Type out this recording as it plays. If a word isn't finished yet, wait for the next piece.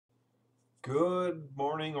Good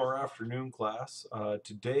morning or afternoon, class.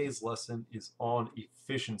 Today's lesson is on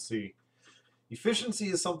efficiency. Efficiency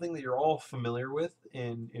is something that you're all familiar with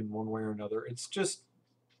in one way or another. It's just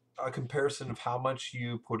a comparison of how much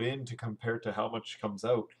you put in to compare to how much comes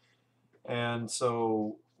out. And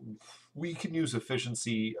so we can use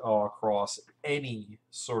efficiency across any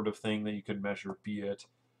sort of thing that you can measure, be it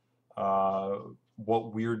uh,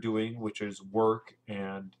 what we're doing, which is work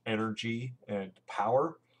and energy and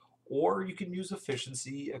power, or you can use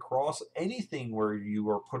efficiency across anything where you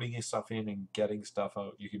are putting stuff in and getting stuff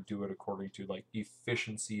out. You can do it according to like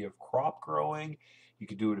efficiency of crop growing. You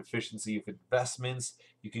can do it efficiency of investments.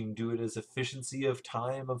 You can do it as efficiency of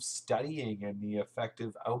time of studying and the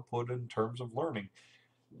effective output in terms of learning.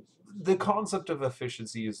 The concept of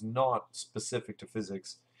efficiency is not specific to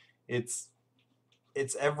physics. It's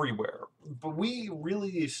it's everywhere. But we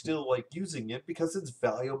really still like using it because it's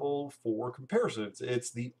valuable for comparisons.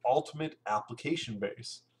 It's the ultimate application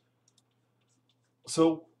base.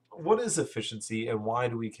 So, what is efficiency and why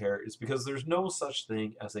do we care? Is because there's no such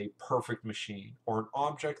thing as a perfect machine or an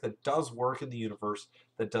object that does work in the universe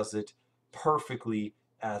that does it perfectly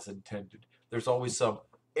as intended. There's always some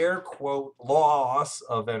air quote loss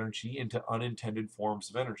of energy into unintended forms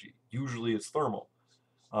of energy. Usually it's thermal.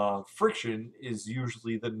 Friction is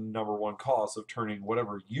usually the number one cause of turning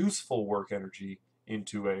whatever useful work energy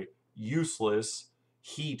into a useless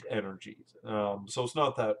heat energy. So it's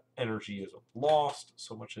not that energy is lost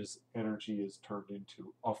so much as energy is turned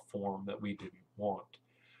into a form that we didn't want.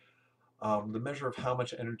 The measure of how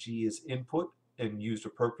much energy is input and used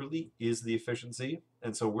appropriately is the efficiency.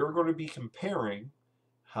 And so we're going to be comparing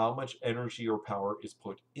how much energy or power is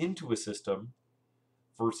put into a system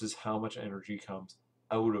versus how much energy comes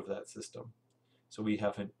out of that system. So we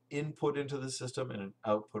have an input into the system and an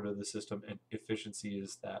output of the system, and efficiency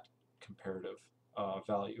is that comparative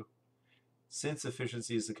value. Since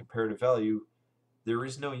efficiency is the comparative value, there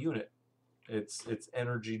is no unit. It's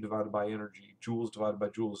energy divided by energy. Joules divided by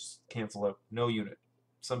joules cancel out. No unit.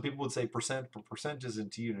 Some people would say percent, but percent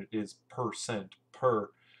isn't a unit. It is percent per.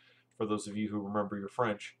 For those of you who remember your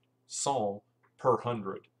French, cent per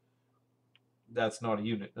hundred. That's not a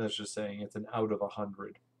unit. That's just saying it's an out of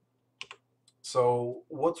 100. So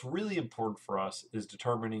what's really important for us is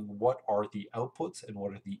determining what are the outputs and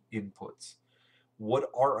what are the inputs. What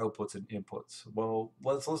are outputs and inputs? Well,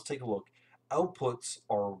 let's take a look. Outputs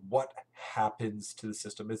are what happens to the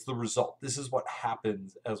system. It's the result. This is what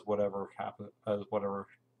happens as whatever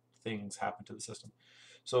things happen to the system.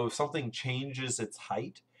 So if something changes its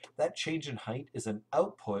height, that change in height is an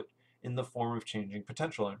output in the form of changing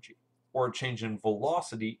potential energy. Or a change in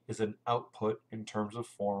velocity is an output in terms of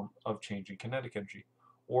form of changing kinetic energy.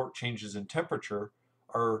 Or changes in temperature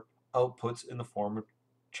are outputs in the form of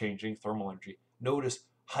changing thermal energy. Notice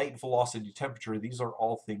height, velocity, temperature, these are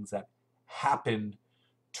all things that happen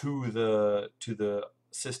to the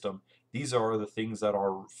system. These are the things that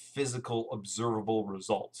are physical observable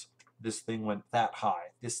results. This thing went that high,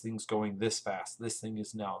 this thing's going this fast, this thing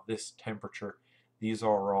is now this temperature. These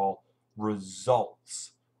are all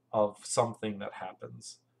results of something that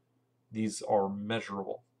happens. These are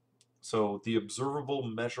measurable. So the observable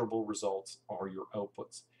measurable results are your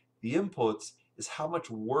outputs. The inputs is how much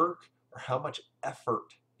work or how much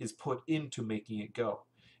effort is put into making it go.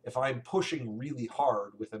 If I'm pushing really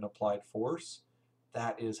hard with an applied force,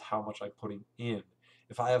 that is how much I'm putting in.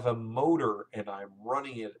 If I have a motor and I'm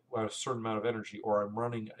running it at a certain amount of energy or I'm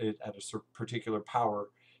running it at a particular power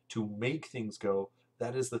to make things go,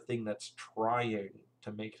 that is the thing that's trying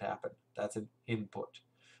to make it happen. That's an input.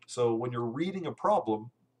 So when you're reading a problem,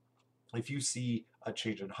 if you see a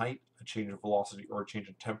change in height, a change in velocity, or a change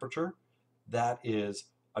in temperature, that is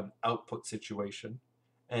an output situation.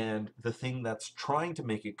 And the thing that's trying to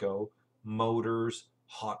make it go, motors,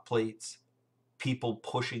 hot plates, people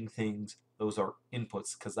pushing things, those are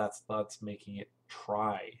inputs because that's making it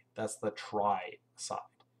try. That's the try side.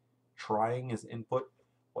 Trying is input.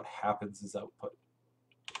 What happens is output.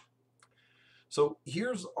 So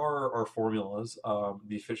here's our formulas.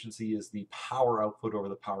 The efficiency is the power output over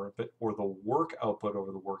the power input, or the work output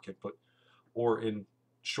over the work input, or in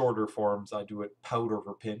shorter forms, I do it pout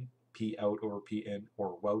over pin, P out over P in,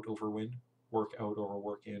 or wout over win, work out over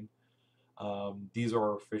work in. These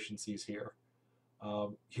are our efficiencies here.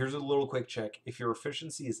 Here's a little quick check. If your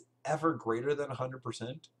efficiency is ever greater than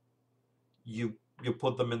 100%, you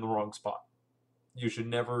put them in the wrong spot. You should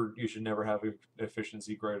never have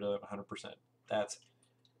efficiency greater than 100%. That's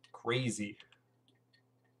crazy.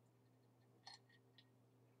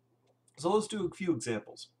 So let's do a few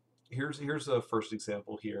examples. here's a first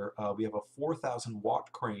example here. We have a 4,000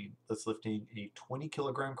 watt crane that's lifting a 20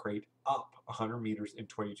 kilogram crate up 100 meters in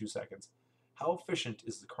 22 seconds. How efficient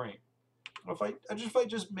is the crane? If I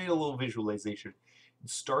just made a little visualization, it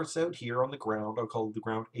starts out here on the ground. I'll call it the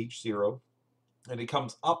ground H0, and it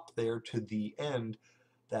comes up there to the end.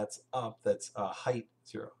 That's up. That's height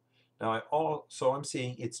 0. Now so I'm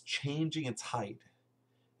seeing it's changing its height.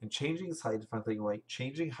 And changing its height, if I'm thinking like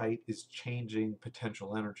changing height is changing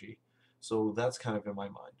potential energy. So that's kind of in my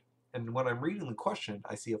mind. And when I'm reading the question,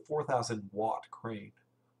 I see a 4,000 watt crane.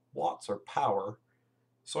 Watts are power.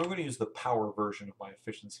 So I'm going to use the power version of my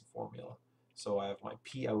efficiency formula. So I have my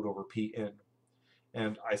P out over P in.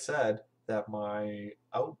 And I said that my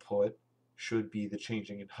output should be the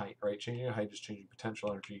changing in height, right? Changing in height is changing potential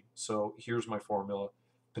energy. So here's my formula.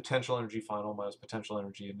 Potential energy final minus potential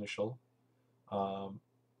energy initial.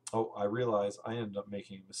 Oh, I realize I ended up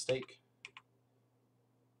making a mistake.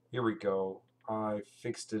 Here we go. I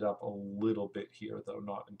fixed it up a little bit here, though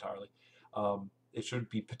not entirely. It should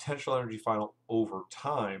be potential energy final over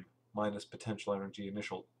time minus potential energy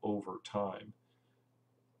initial over time.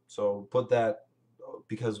 So put that,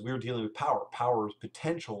 because we're dealing with power. Power is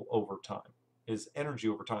potential over time, is energy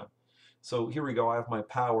over time. So here we go. I have my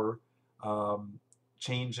power.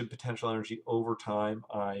 Change in potential energy over time.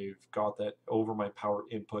 I've got that over my power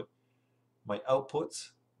input. My outputs,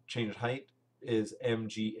 change in height, is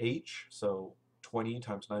mgh, so 20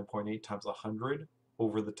 times 9.8 times 100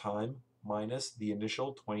 over the time minus the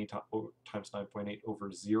initial 20 times 9.8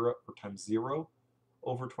 over 0 or times 0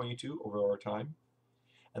 over 22 over our time.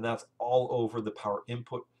 And that's all over the power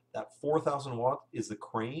input. That 4,000 watt is the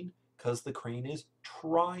crane, because the crane is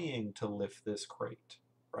trying to lift this crate,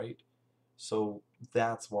 right? So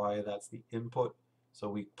that's why that's the input. So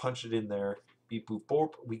we punch it in there, beep, boop,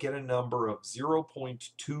 boop. We get a number of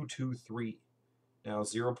 0.223. Now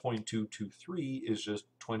 0.223 is just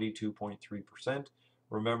 22.3%.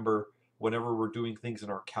 Remember, whenever we're doing things in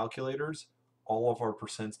our calculators, all of our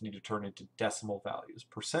percents need to turn into decimal values.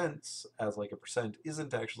 Percents, as like a percent,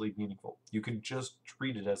 isn't actually meaningful. You can just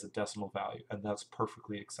treat it as a decimal value, and that's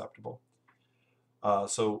perfectly acceptable.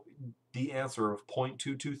 So the answer of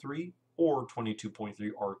 0.223 or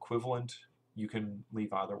 22.3 are equivalent. You can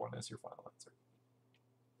leave either one as your final answer.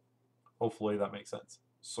 Hopefully that makes sense.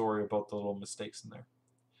 Sorry about the little mistakes in there.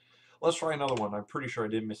 Let's try another one. I'm pretty sure I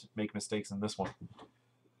didn't make mistakes in this one.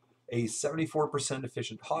 A 74%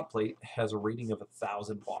 efficient hot plate has a rating of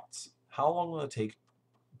 1,000 watts. How long will it take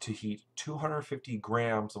to heat 250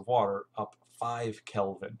 grams of water up 5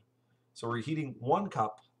 Kelvin? So we're heating 1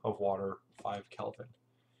 cup of water 5 Kelvin.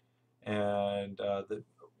 And the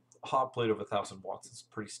hot plate of 1,000 watts is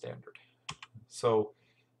pretty standard. So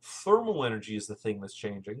thermal energy is the thing that's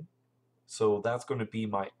changing. So that's going to be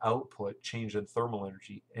my output, change in thermal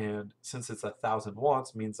energy. And since it's 1,000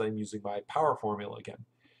 watts, means I'm using my power formula again.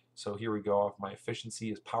 So here we go. My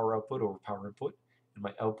efficiency is power output over power input, and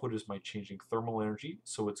my output is my changing thermal energy.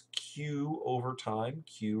 So it's Q over time.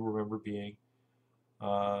 Q, remember, being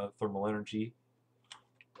thermal energy,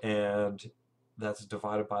 and that's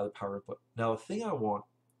divided by the power input. Now the thing I want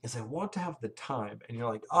is I want to have the time, and you're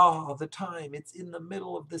like, oh, the time, it's in the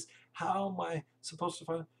middle of this. How am I supposed to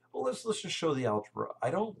find? Well, let's just show the algebra.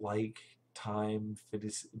 I don't like time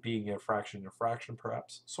being a fraction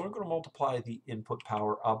perhaps. So I'm going to multiply the input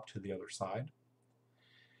power up to the other side.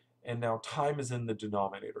 And now time is in the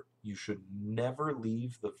denominator. You should never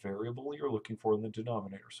leave the variable you're looking for in the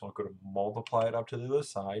denominator. So I'm going to multiply it up to the other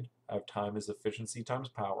side. I have time as efficiency times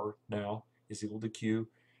power now is equal to Q.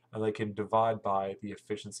 And I can divide by the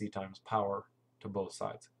efficiency times power to both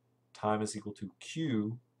sides. Time is equal to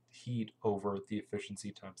Q, heat, over the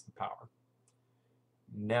efficiency times the power.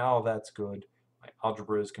 Now that's good. My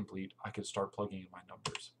algebra is complete. I can start plugging in my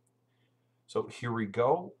numbers. So here we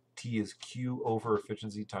go. T is Q over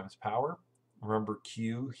efficiency times power. Remember,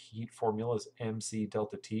 Q, heat formula, is mc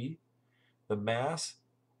delta T. The mass,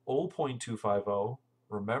 0.250.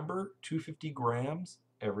 Remember, 250 grams,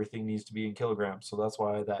 everything needs to be in kilograms. So that's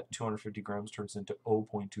why that 250 grams turns into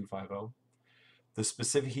 0.250. The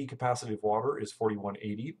specific heat capacity of water is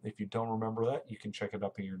 4180. If you don't remember that, you can check it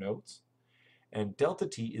up in your notes. And delta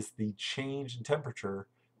T is the change in temperature.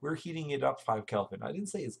 We're heating it up 5 Kelvin. I didn't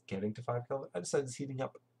say it's getting to 5 Kelvin. I just said it's heating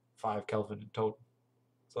up 5 Kelvin in total.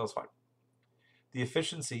 So that's fine. The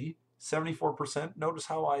efficiency, 74%. Notice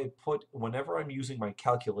how I put, whenever I'm using my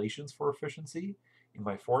calculations for efficiency, in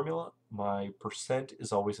my formula, my percent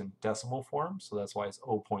is always in decimal form, so that's why it's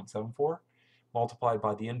 0.74. Multiplied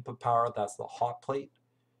by the input power, that's the hot plate,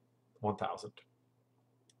 1,000.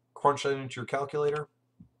 Crunch that into your calculator.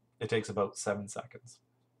 It takes about 7 seconds.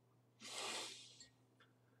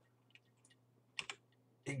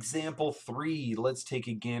 Example 3, let's take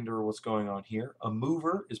a gander at what's going on here. A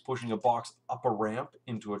mover is pushing a box up a ramp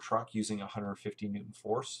into a truck using 150 Newton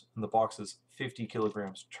force, and the box is 50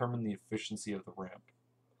 kilograms. Determine the efficiency of the ramp.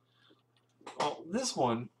 Well, this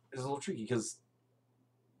one is a little tricky because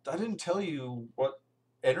I didn't tell you what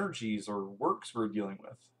energies or works we're dealing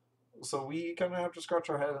with. So we kind of have to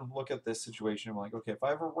scratch our head and look at this situation. I'm like, okay, if I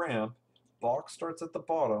have a ramp, box starts at the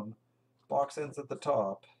bottom, box ends at the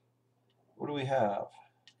top, what do we have?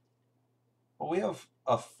 Well, we have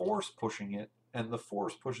a force pushing it, and the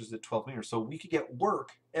force pushes it 12 meters. So we could get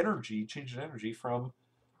work, energy, change in energy from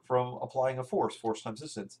applying a force, force times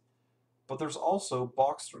distance. But there's also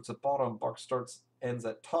box starts at bottom, box starts ends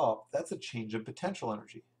at top. That's a change in potential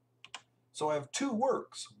energy. So I have two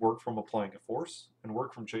works, work from applying a force and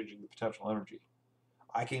work from changing the potential energy.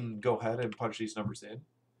 I can go ahead and punch these numbers in.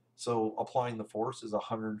 So applying the force is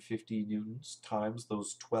 150 newtons times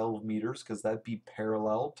those 12 meters, because that'd be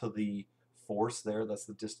parallel to the force there. That's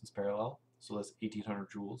the distance parallel. So that's 1800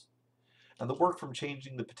 joules. And the work from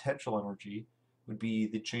changing the potential energy would be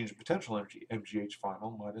the change in potential energy, mgh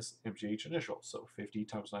final minus mgh initial. So 50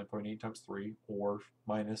 times 9.8 times 3, or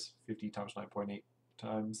minus 50 times 9.8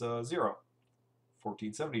 times 0,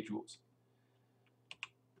 1470 joules.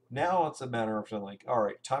 Now it's a matter of like, all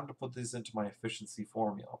right, time to put these into my efficiency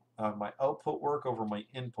formula. My output work over my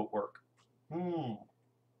input work.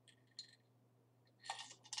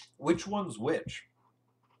 Which one's which?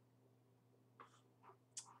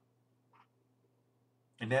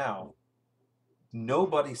 Now,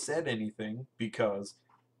 nobody said anything because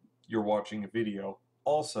you're watching a video.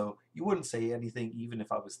 Also, you wouldn't say anything even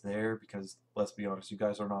if I was there because, let's be honest, you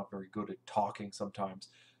guys are not very good at talking sometimes.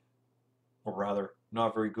 Or rather,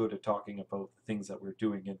 not very good at talking about the things that we're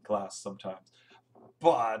doing in class sometimes.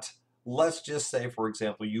 But let's just say, for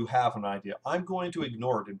example, you have an idea. I'm going to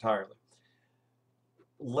ignore it entirely.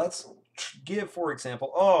 Let's give, for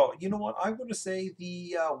example, oh, you know what? I'm going to say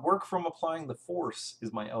the work from applying the force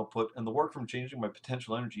is my output, and the work from changing my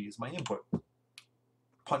potential energy is my input.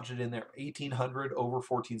 Punch it in there, 1800 over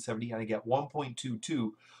 1470, and I get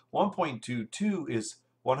 1.22. 1.22 is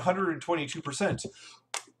 122%.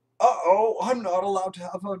 Uh-oh, I'm not allowed to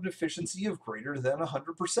have an efficiency of greater than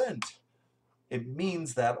 100%. It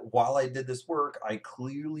means that while I did this work, I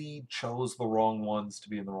clearly chose the wrong ones to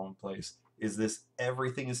be in the wrong place. Is this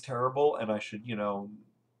everything is terrible and I should,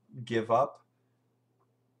 give up?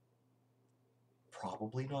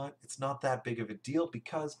 Probably not. It's not that big of a deal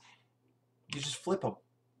because you just flip them.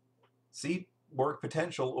 See, work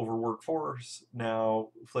potential over work force now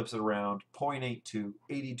flips it around 0.82,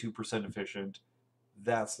 82% efficient.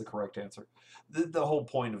 That's the correct answer. The whole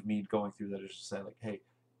point of me going through that is to say, like, hey,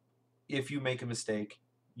 if you make a mistake,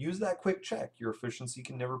 use that quick check. Your efficiency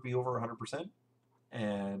can never be over 100%.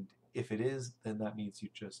 And if it is, then that means you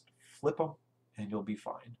just flip them and you'll be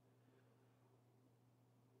fine.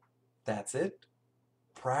 That's it.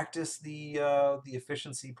 Practice the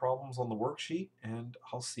efficiency problems on the worksheet, and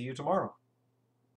I'll see you tomorrow.